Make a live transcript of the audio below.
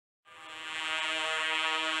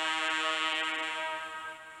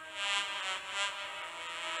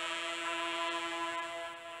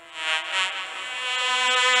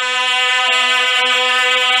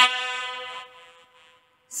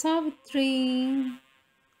Savitri.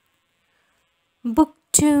 Book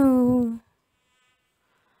 2.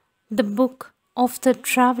 The Book of the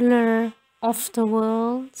Traveler of the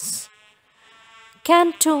Worlds.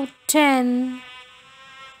 Canto 10.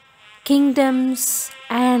 Kingdoms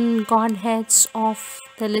and Godheads of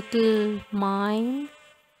the Little Mind.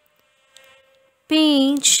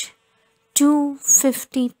 Page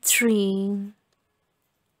 253.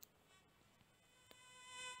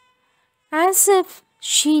 As if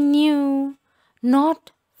she knew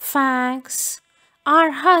not facts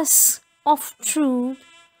are husks of truth,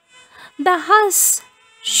 the husk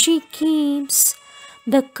she keeps,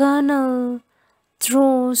 the kernel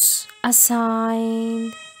throws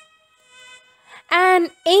aside. An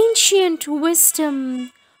ancient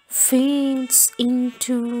wisdom fades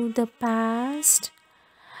into the past,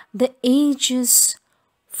 the age's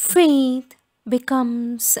faith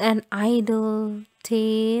becomes an idle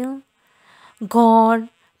tale. God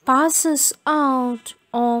passes out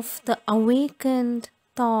of the awakened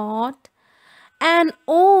thought, an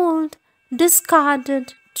old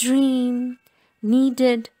discarded dream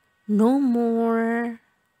needed no more.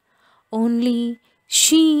 Only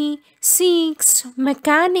she seeks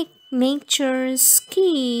mechanic nature's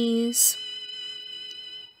keys,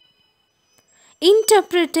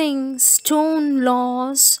 interpreting stone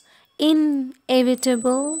laws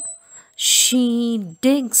inevitable. She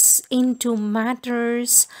digs into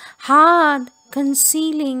matter's hard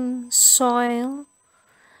concealing soil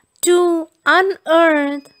to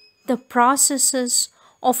unearth the processes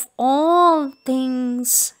of all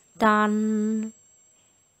things done.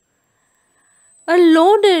 A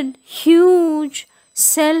loaded, huge,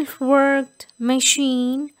 self-worked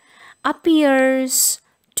machine appears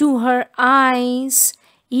to her eyes,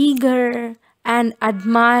 eager and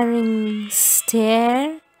admiring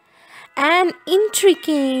stare. An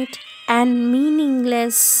intricate and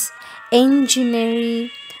meaningless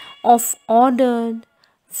enginery of ordered,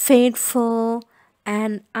 faithful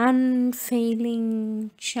and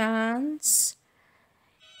unfailing chance,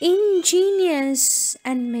 ingenious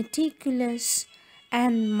and meticulous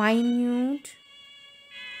and minute.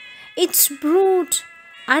 Its brute,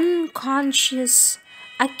 unconscious,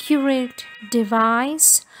 accurate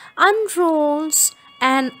device unrolls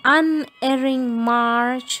an unerring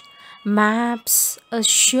march, maps a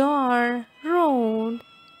sure road.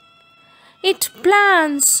 It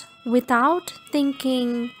plans without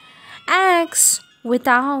thinking, acts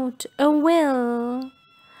without a will.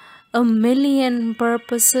 A million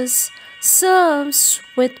purposes serves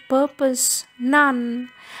with purpose none,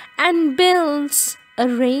 and builds a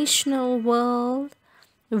rational world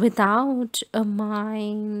without a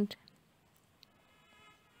mind.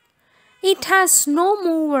 It has no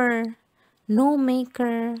mover, no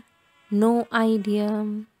maker, no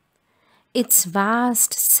idea. Its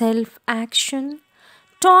vast self-action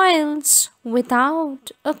toils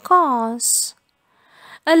without a cause.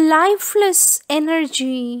 A lifeless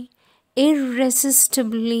energy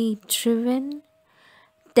irresistibly driven,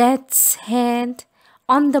 death's head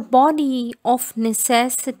on the body of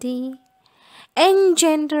necessity,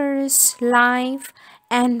 engenders life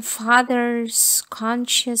and fathers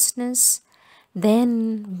consciousness,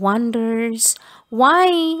 then wonders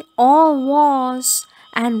why all was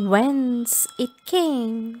and whence it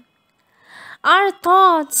came. Our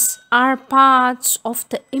thoughts are parts of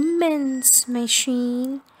the immense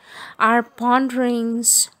machine, our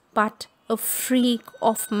ponderings but a freak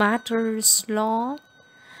of matter's law.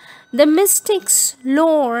 The mystic's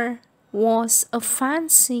lore was a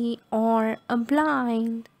fancy or a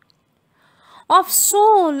blind. Of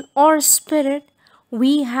soul or spirit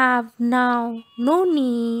we have now no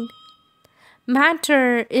need.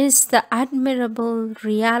 Matter is the admirable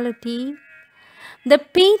reality, the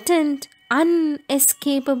patent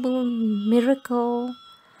unescapable miracle,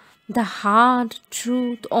 the hard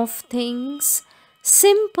truth of things,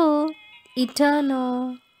 simple,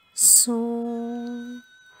 eternal soul.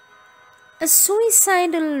 A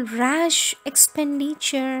suicidal rash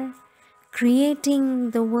expenditure,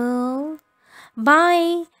 creating the world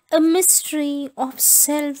by a mystery of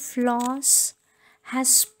self-loss,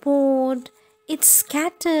 has poured its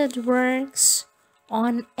scattered works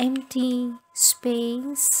on empty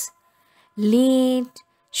space. Late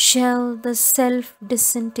shall the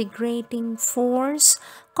self-disintegrating force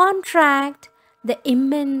contract the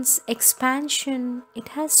immense expansion it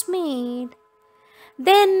has made.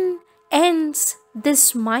 Then ends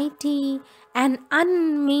this mighty and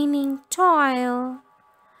unmeaning toil.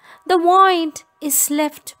 The void is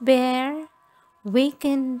left bare,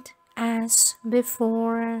 vacant as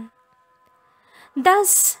before.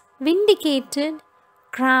 Thus vindicated,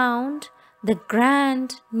 crowned, The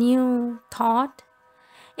grand new thought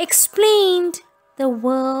explained the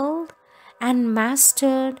world and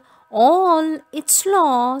mastered all its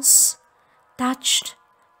laws, touched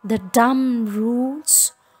the dumb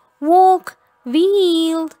roots, woke,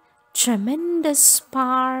 wield tremendous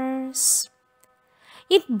powers.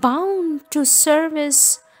 It bound to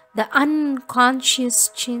service the unconscious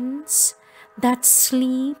chins that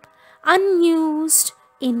sleep unused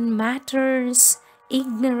in matter's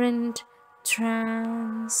ignorant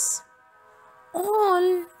trance.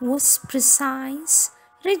 All was precise,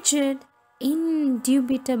 rigid,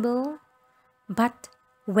 indubitable, but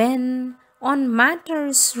when on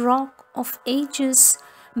matter's rock of ages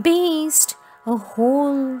based, a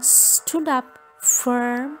whole stood up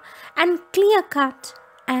firm and clear-cut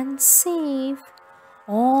and safe,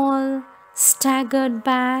 all staggered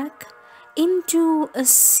back into a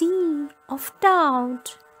sea of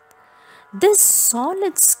doubt. This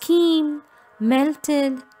solid scheme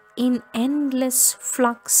melted in endless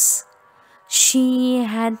flux. She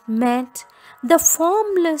had met the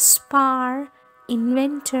formless power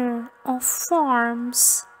inventor of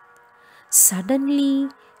forms. Suddenly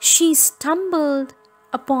she stumbled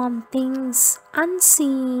upon things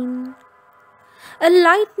unseen. A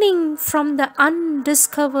lightning from the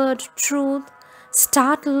undiscovered truth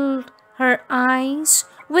startled her eyes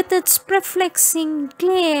with its perplexing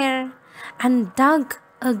glare and dug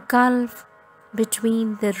a gulf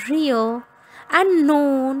between the real and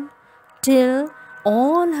known till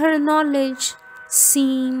all her knowledge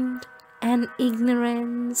seemed an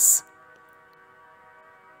ignorance.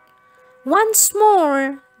 Once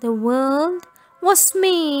more the world was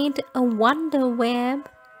made a wonder web,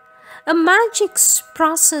 a magic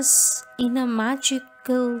process in a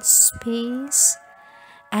magical space,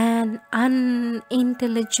 an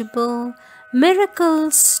unintelligible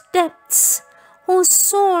miracle's depths whose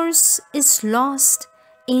source is lost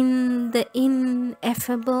in the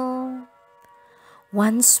ineffable.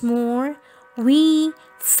 Once more we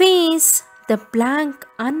face the blank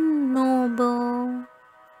unknowable.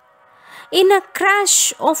 In a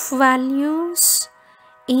crash of values,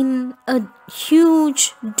 in a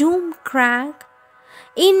huge doom crack,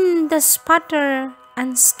 in the sputter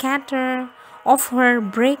and scatter of her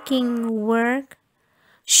breaking work,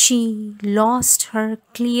 she lost her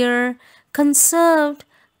clear, conserved,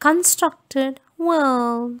 constructed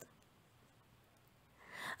world.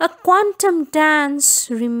 A quantum dance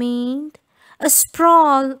remained, a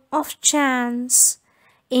sprawl of chance,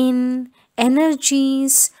 in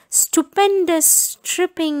energy's stupendous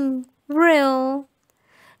tripping rill,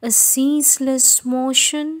 a ceaseless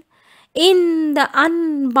motion in the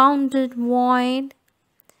unbounded void,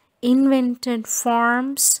 invented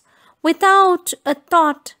forms without a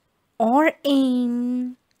thought or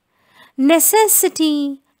aim.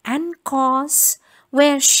 Necessity and cause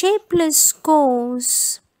were shapeless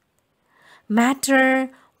goes. Matter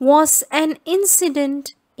was an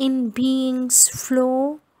incident in being's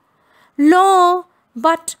flow, law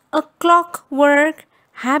but a clockwork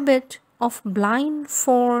habit of blind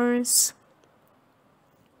force.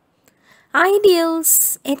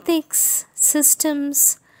 Ideals, ethics,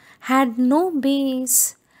 systems had no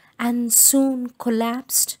base and soon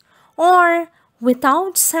collapsed or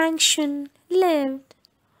without sanction lived.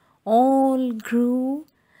 All grew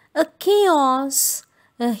a chaos,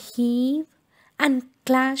 a heave and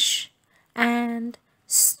clash and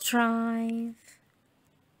strife.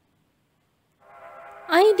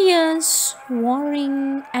 Ideas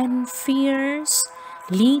warring and fears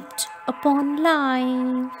leaped upon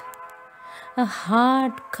life. A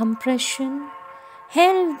hard compression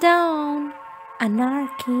held down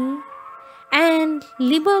anarchy, and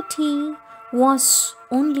liberty was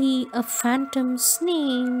only a phantom's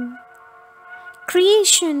name.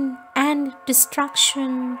 Creation and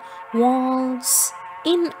destruction, walls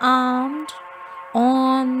inarmed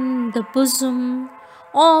on the bosom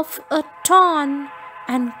of a torn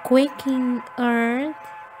and quaking earth,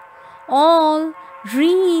 all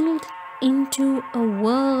reeled into a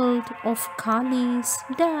world of Kali's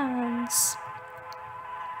dance.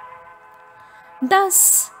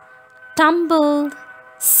 Thus tumbled,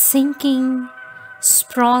 sinking,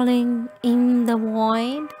 sprawling in the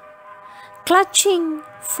void, clutching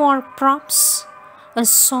for props, a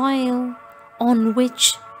soil on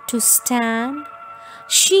which to stand,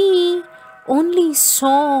 she only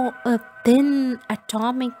saw a thin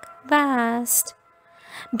atomic vast,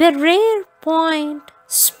 the rare point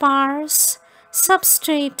sparse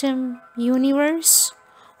substratum universe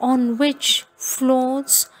on which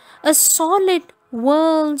floats a solid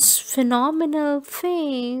world's phenomenal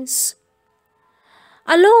face.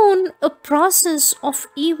 Alone, a process of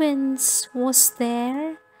events was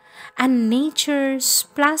there, and nature's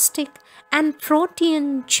plastic and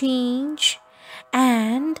protein change,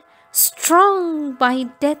 and strung by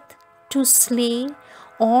death to slay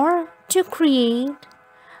or to create,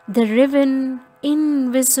 the riven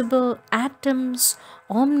invisible atoms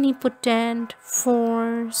omnipotent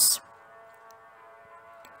force.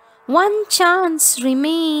 One chance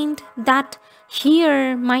remained, that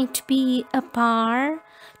here might be a power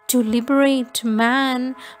to liberate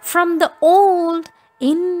man from the old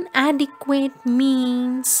inadequate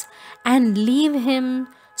means and leave him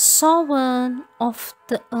sovereign of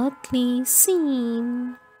the earthly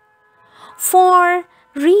scene. For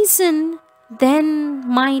reason then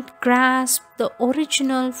might grasp the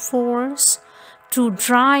original force to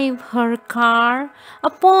drive her car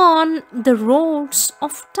upon the roads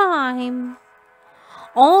of time.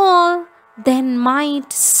 All then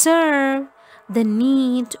might serve the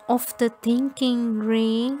need of the thinking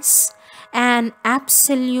race, and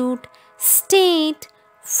absolute state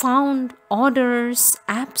found orders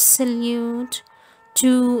absolute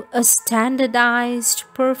to a standardized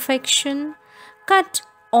perfection, cut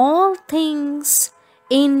all things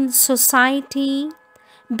in society,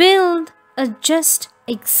 build a just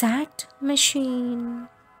exact machine.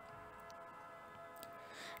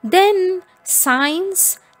 Then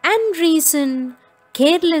science and reason,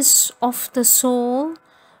 careless of the soul,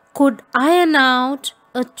 could iron out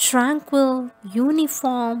a tranquil,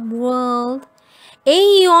 uniform world,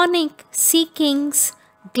 aeonic seekings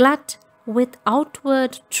glut with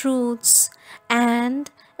outward truths, and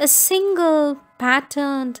a single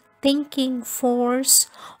patterned thinking force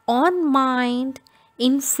on mind,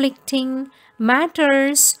 inflicting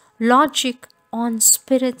matter's logic on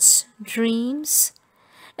spirit's dreams,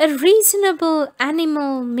 a reasonable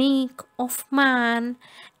animal make of man,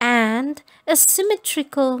 and a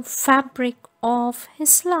symmetrical fabric of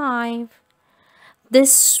his life.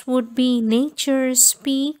 This would be nature's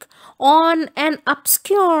peak on an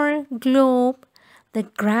obscure globe, the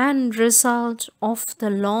grand result of the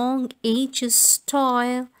long ages'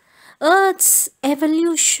 toil, Earth's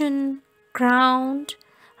evolution crowned,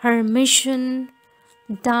 her mission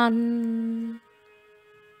done.